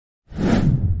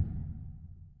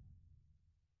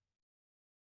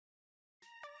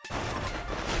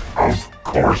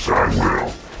course I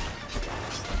will.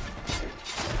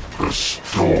 The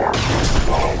storm will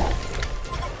follow.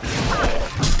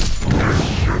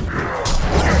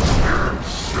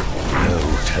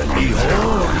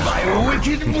 Behold my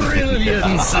wicked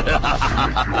brilliance!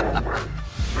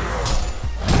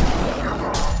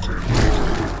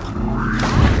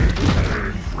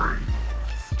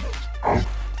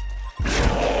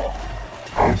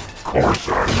 Of course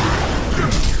I will.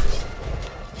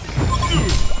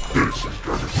 This is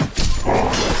gonna be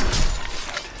fun.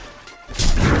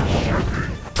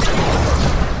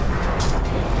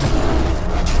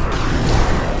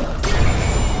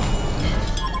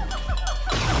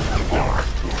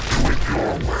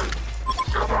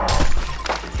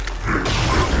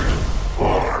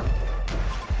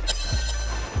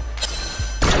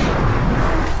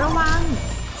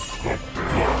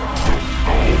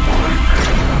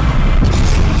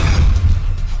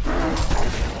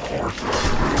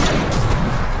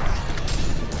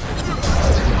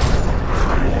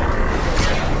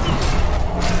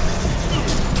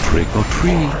 Trick or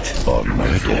treat or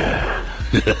murder.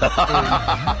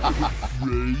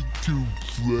 Ready to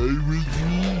play with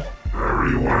me?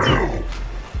 Very well.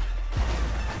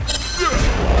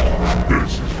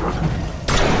 This is gonna be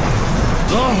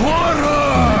The horror!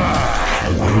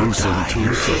 Gruesome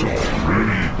twosome.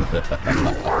 you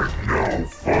are no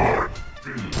fun.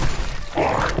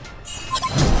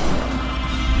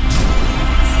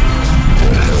 The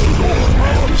Hellborn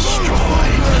have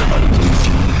destroyed a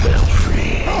legion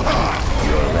belfry.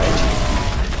 Your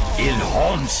legend, it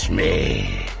haunts me.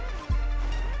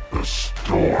 The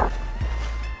storm.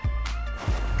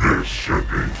 This should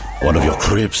be One of your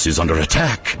crypts is under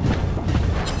attack.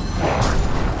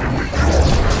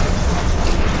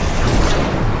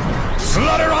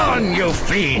 Slaughter on, you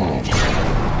fiend!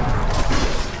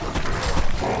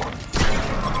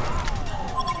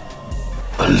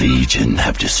 A legion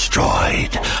have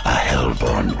destroyed a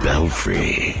hellborn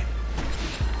belfry.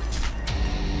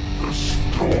 the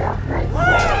storm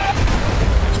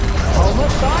will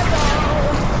follow.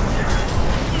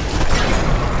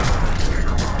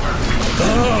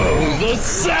 Oh, the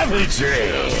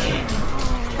savagery!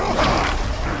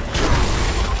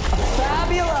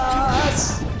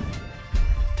 Fabulous!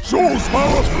 Soul's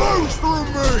power flows through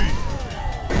me!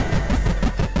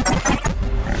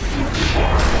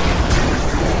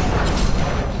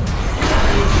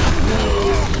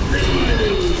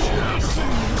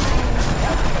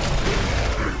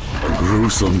 A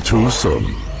gruesome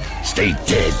twosome. Stay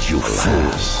dead, you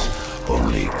fools.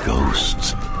 Only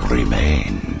ghosts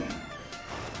remain.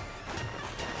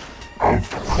 Of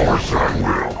course I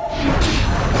will.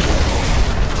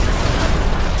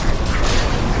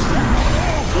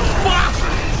 ว้า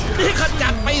นี่ขจั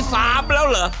ดไป3แล้ว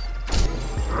เหรอ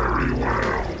Very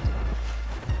well.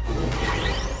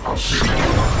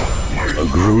 A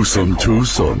gruesome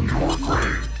twosome.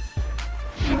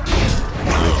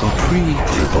 Trick or treat,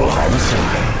 triple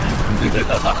homicide.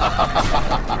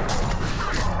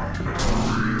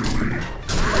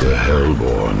 The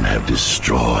Hellborn have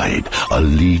destroyed a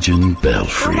legion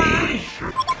belfry.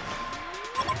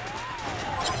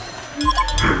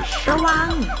 ระวั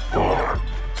ง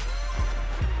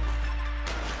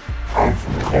Of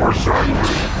course I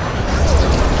will.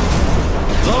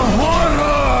 The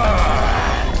horror!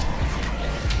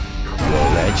 Your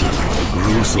legend, the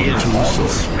gruesome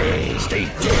twosome. Stay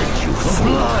dead, you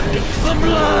flood! The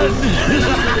blood!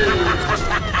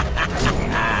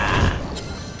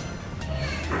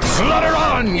 Slaughter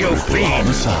on, you fiend!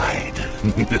 Homicide.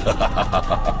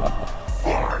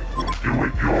 I will do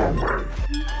it your way.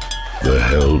 The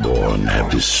Hellborn have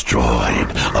destroyed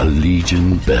a legion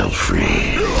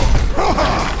belfry.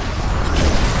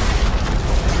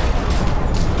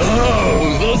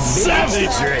 Oh, the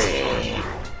savagery!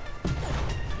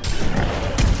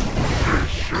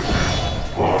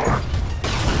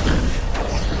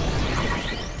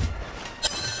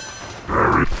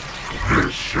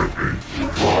 This should be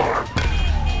fun.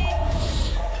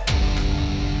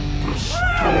 The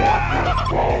storm will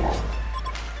follow.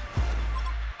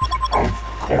 Of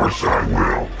course I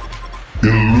will.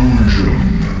 Illusion.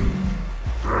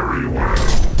 Very well.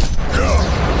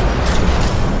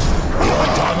 Your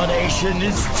domination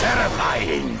is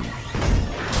terrifying.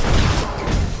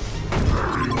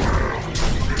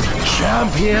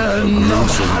 Champion of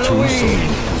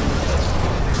Halloween.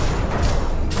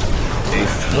 A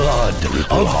flood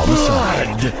of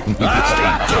blood.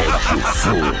 Stay dead, you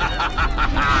fool.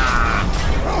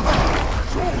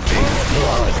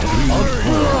 A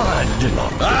flood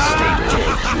of blood. Stay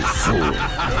dead, you fool.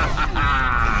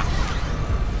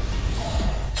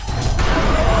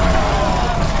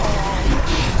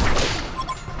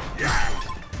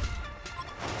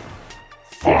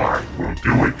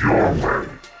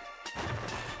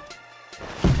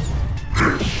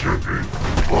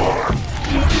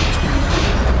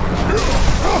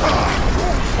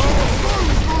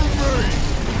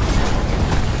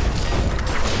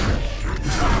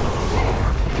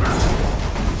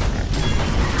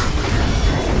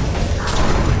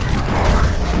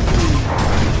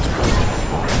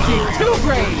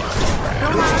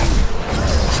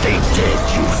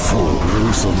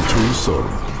 gruesome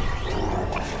twosome.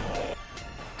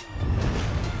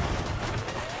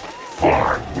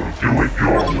 Fine, we'll do it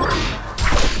your way.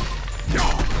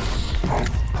 Of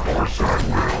course I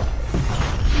will.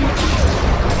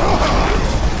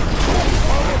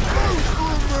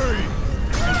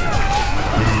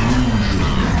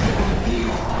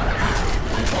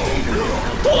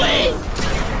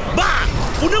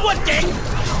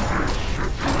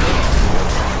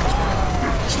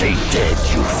 Stay dead,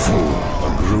 you fool. A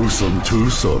gruesome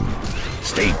twosome.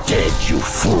 Stay dead, you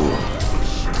fool.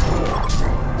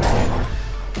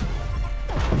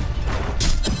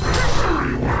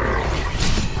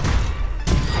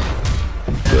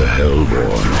 The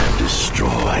Hellborn have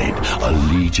destroyed a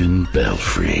Legion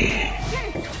belfry.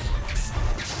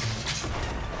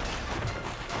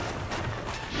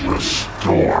 The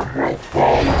storm will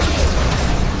follow.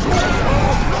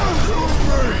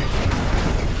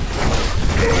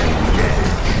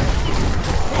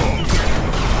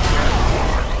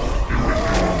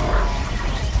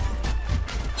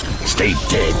 Stay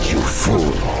dead, you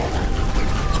fool.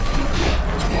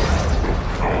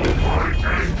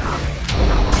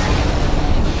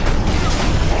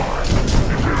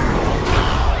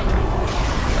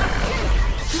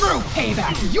 Through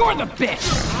payback, you're the bitch!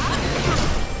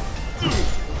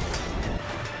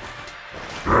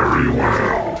 Very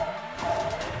well.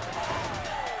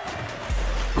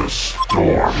 The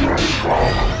storm will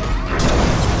follow.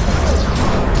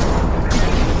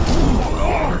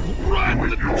 Right in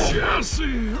the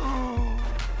chassis!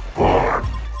 Fine.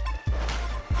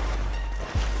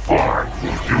 Fine,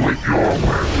 we'll do it your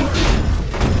way.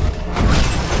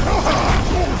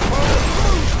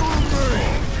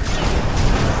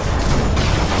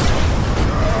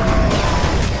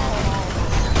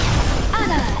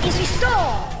 Honor is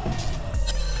restored!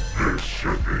 This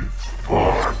should be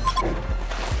fun.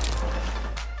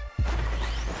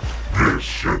 This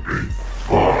should be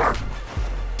fun.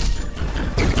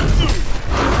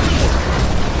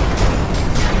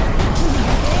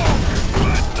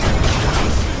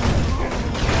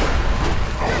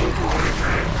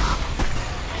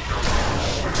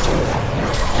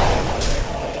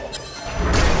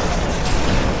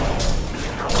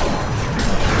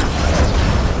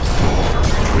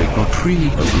 Trick or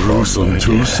treat, a gruesome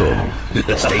twosome.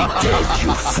 Stay dead,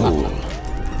 you fool.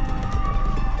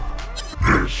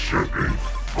 This should be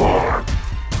fun.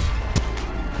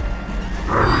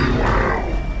 Very well.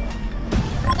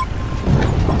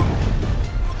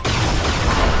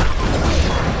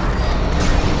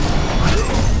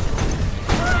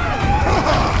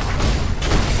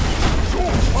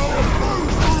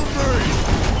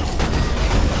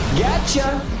 Gotcha!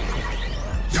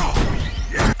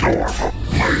 Storm of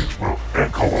blades will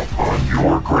echo upon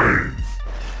your grave.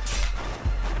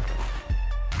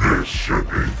 This should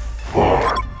be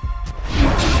fun.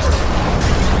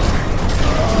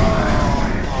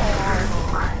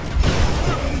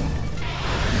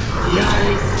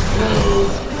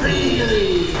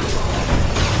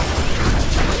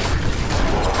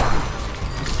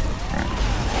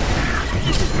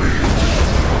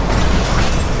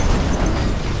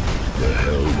 The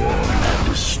Hellborn have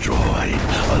destroyed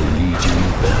a Legion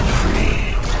belfry.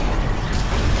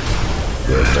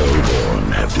 The Hellborn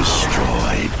have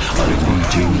destroyed a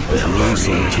Legion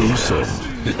belfry. Twosome.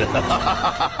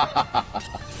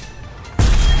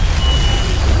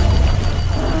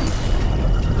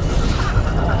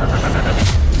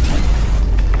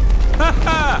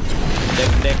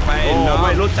เด็กๆไปเนาะไ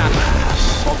ม่รู้จัก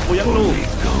บอกกูยังลูก Only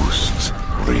ghosts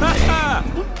remain.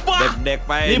 เด็กๆไ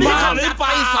ปนี่มาหรือไป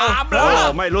3แล้ว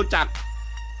ไม่รู้จัก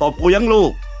ตบกูยังลู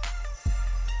ก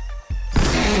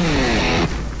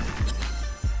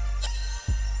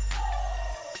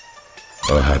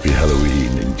A happy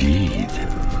Halloween indeed.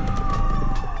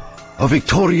 A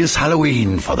victorious Halloween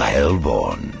for the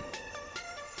Hellborn.